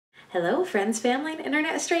Hello friends, family, and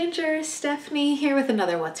internet strangers. Stephanie here with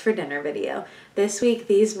another What's for Dinner video. This week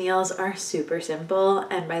these meals are super simple,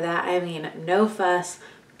 and by that I mean no fuss,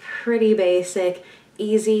 pretty basic,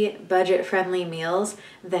 easy, budget-friendly meals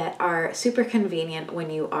that are super convenient when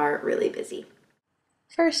you are really busy.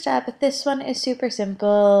 First up, this one is super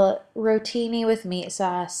simple, rotini with meat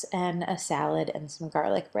sauce and a salad and some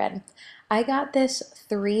garlic bread. I got this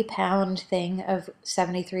 3-pound thing of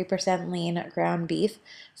 73% lean ground beef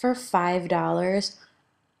for $5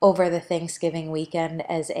 over the Thanksgiving weekend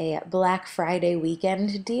as a Black Friday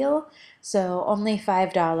weekend deal. So only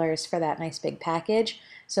 $5 for that nice big package.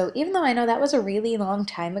 So even though I know that was a really long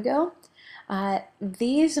time ago,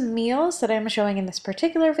 these meals that I'm showing in this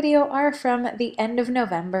particular video are from the end of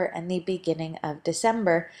November and the beginning of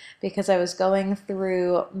December, because I was going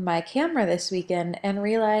through my camera this weekend and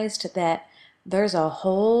realized that there's a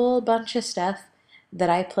whole bunch of stuff that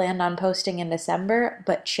I planned on posting in December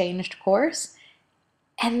but changed course,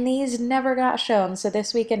 and these never got shown. So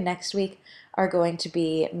this week and next week are going to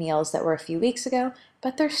be meals that were a few weeks ago,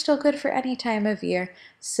 but they're still good for any time of year,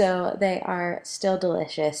 so they are still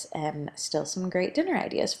delicious and still some great dinner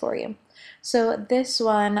ideas for you. So this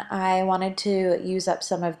one, I wanted to use up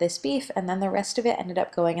some of this beef, and then the rest of it ended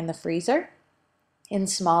up going in the freezer in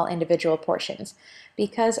small individual portions.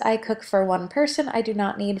 Because I cook for one person, I do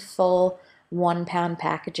not need full 1-pound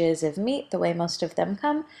packages of meat the way most of them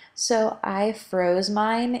come, so I froze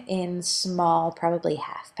mine in small, probably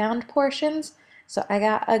half-pound portions, so I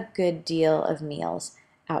got a good deal of meals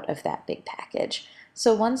out of that big package.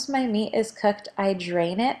 So once my meat is cooked, I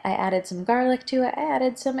drain it, I added some garlic to it, I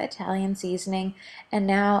added some Italian seasoning, and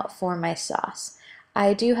now for my sauce.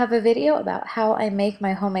 I do have a video about how I make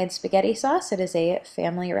my homemade spaghetti sauce. It is a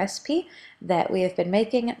family recipe that we have been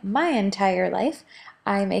making my entire life.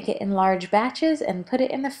 I make it in large batches and put it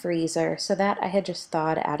in the freezer, so that I had just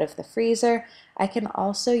thawed out of the freezer. I can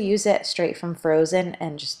also use it straight from frozen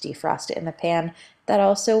and just defrost it in the pan. That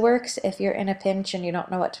also works if you're in a pinch and you don't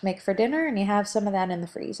know what to make for dinner and you have some of that in the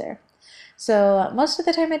freezer. So most of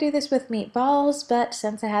the time I do this with meatballs, but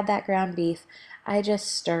since I had that ground beef, I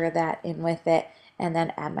just stir that in with it and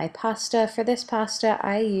then add my pasta. For this pasta,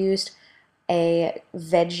 I used a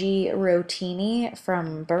veggie rotini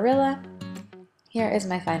from Barilla. Here is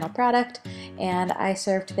my final product, and I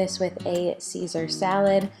served this with a Caesar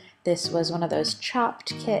salad. This was one of those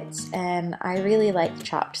chopped kits, and I really like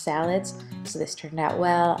chopped salads, so this turned out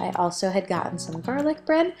well. I also had gotten some garlic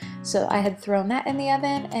bread, so I had thrown that in the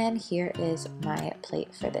oven, and here is my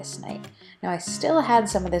plate for this night. Now I still had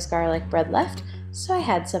some of this garlic bread left, so I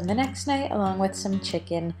had some the next night along with some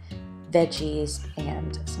chicken, veggies,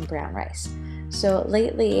 and some brown rice. So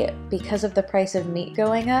lately, because of the price of meat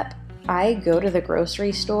going up, I go to the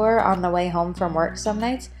grocery store on the way home from work some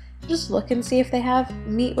nights, just look and see if they have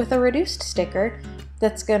meat with a reduced sticker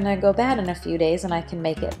that's gonna go bad in a few days and I can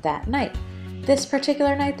make it that night. This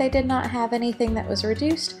particular night they did not have anything that was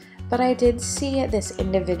reduced, but I did see this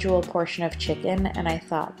individual portion of chicken and I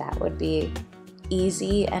thought that would be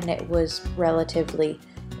easy, and it was relatively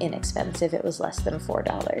inexpensive. It was less than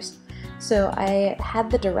 $4. So I had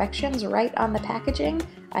the directions right on the packaging.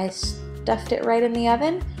 I stuffed it right in the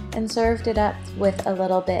oven and served it up with a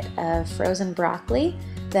little bit of frozen broccoli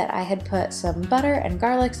that I had put some butter and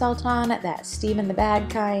garlic salt on, that steam in the bag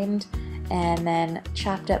kind, and then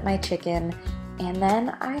chopped up my chicken. And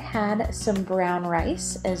then I had some brown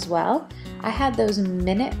rice as well. I had those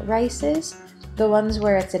minute rices, the ones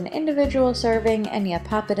where it's an individual serving and you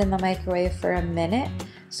pop it in the microwave for a minute.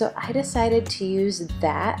 So I decided to use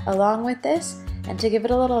that along with this, and to give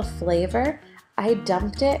it a little flavor, I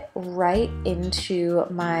dumped it right into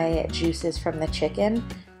my juices from the chicken,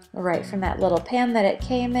 right from that little pan that it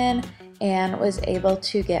came in, and was able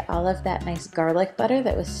to get all of that nice garlic butter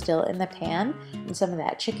that was still in the pan and some of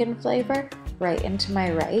that chicken flavor right into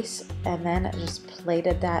my rice, and then just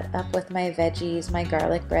plated that up with my veggies, my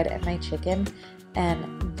garlic bread, and my chicken.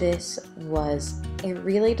 And this was a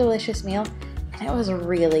really delicious meal, and it was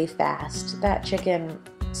really fast. That chicken,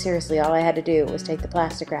 seriously, all I had to do was take the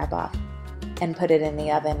plastic wrap off and put it in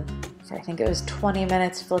the oven for, I think it was 20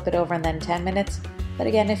 minutes, flip it over, and then 10 minutes. But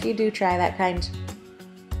again, if you do try that kind,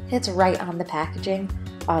 it's right on the packaging,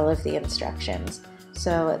 all of the instructions.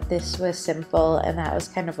 So this was simple, and that was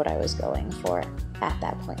kind of what I was going for at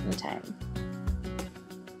that point in time.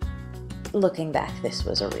 Looking back, this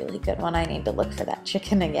was a really good one. I need to look for that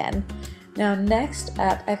chicken again. Now next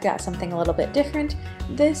up, I've got something a little bit different.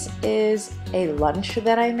 This is a lunch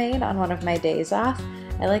that I made on one of my days off.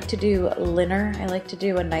 I like to do dinner. I like to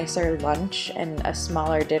do a nicer lunch and a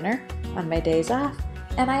smaller dinner on my days off.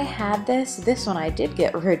 And I had this one I did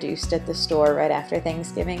get reduced at the store right after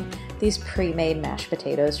Thanksgiving, these pre-made mashed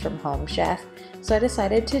potatoes from Home Chef. So I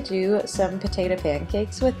decided to do some potato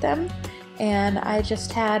pancakes with them. And I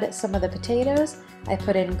just had some of the potatoes. I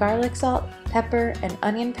put in garlic salt, pepper, and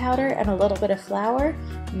onion powder, and a little bit of flour,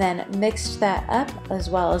 and then mixed that up as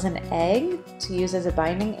well as an egg to use as a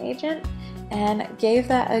binding agent, and gave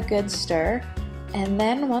that a good stir. And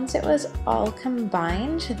then once it was all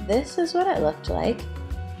combined, this is what it looked like.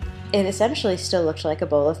 It essentially still looked like a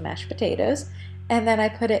bowl of mashed potatoes. And then I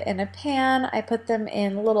put it in a pan. I put them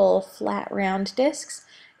in little flat round discs.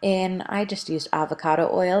 And I just used avocado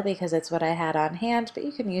oil because it's what I had on hand, but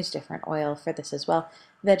you can use different oil for this as well.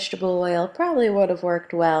 Vegetable oil probably would have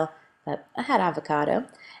worked well, but I had avocado.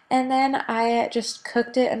 And then I just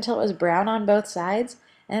cooked it until it was brown on both sides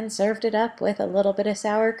and served it up with a little bit of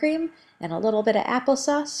sour cream and a little bit of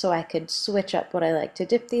applesauce so I could switch up what I like to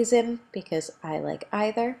dip these in because I like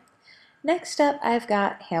either. Next up, I've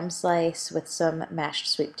got ham slice with some mashed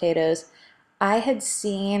sweet potatoes. I had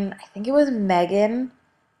seen, I think it was Megan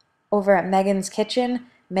over at Megan's Kitchen,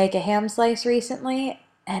 make a ham slice recently,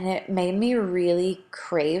 and it made me really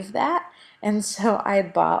crave that. And so I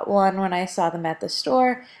bought one when I saw them at the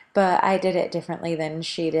store, but I did it differently than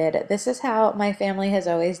she did. This is how my family has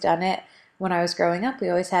always done it. When I was growing up, we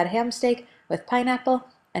always had ham steak with pineapple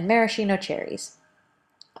and maraschino cherries.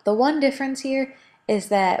 The one difference here is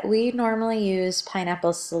that we normally use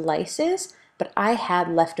pineapple slices, but I had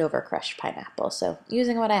leftover crushed pineapple, so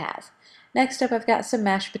using what I have. Next up, I've got some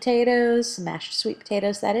mashed potatoes, mashed sweet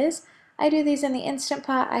potatoes that is. I do these in the Instant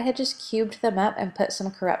Pot. I had just cubed them up and put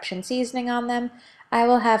some corruption seasoning on them. I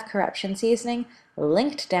will have corruption seasoning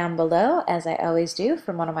linked down below, as I always do,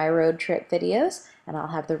 from one of my road trip videos, and I'll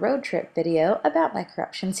have the road trip video about my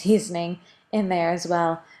corruption seasoning in there as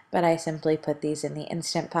well, but I simply put these in the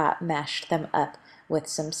Instant Pot, mashed them up with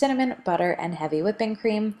some cinnamon, butter, and heavy whipping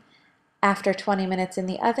cream. After 20 minutes in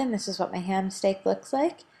the oven, this is what my ham steak looks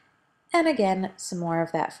like. And again, some more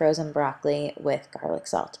of that frozen broccoli with garlic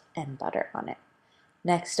salt and butter on it.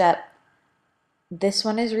 Next up, this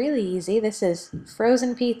one is really easy. This is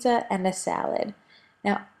frozen pizza and a salad.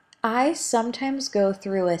 Now, I sometimes go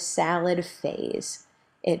through a salad phase.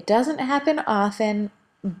 It doesn't happen often,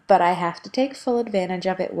 but I have to take full advantage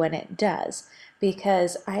of it when it does,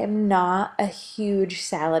 because I am not a huge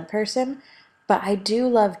salad person, but I do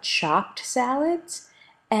love chopped salads.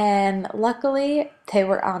 And luckily, they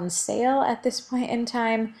were on sale at this point in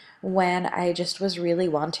time when I just was really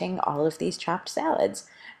wanting all of these chopped salads.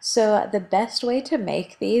 So the best way to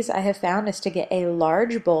make these, I have found, is to get a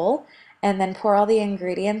large bowl and then pour all the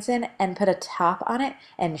ingredients in and put a top on it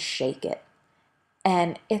and shake it.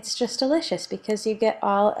 And it's just delicious because you get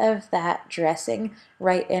all of that dressing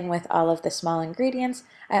right in with all of the small ingredients.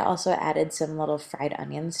 I also added some little fried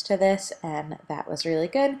onions to this, and that was really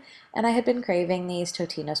good. And I had been craving these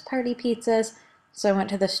Totino's party pizzas, so I went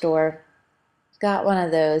to the store, got one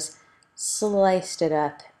of those, sliced it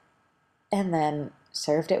up, and then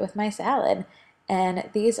served it with my salad. And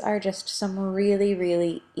these are just some really,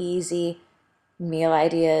 really easy meal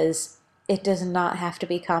ideas. It does not have to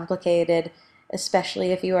be complicated.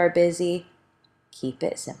 Especially if you are busy, keep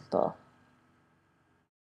it simple.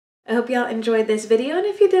 I hope y'all enjoyed this video, and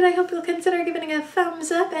if you did, I hope you'll consider giving it a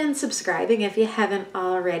thumbs up and subscribing if you haven't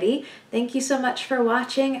already. Thank you so much for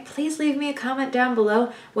watching. Please leave me a comment down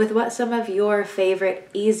below with what some of your favorite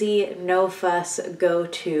easy, no fuss,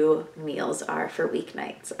 go-to meals are for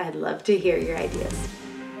weeknights. I'd love to hear your ideas.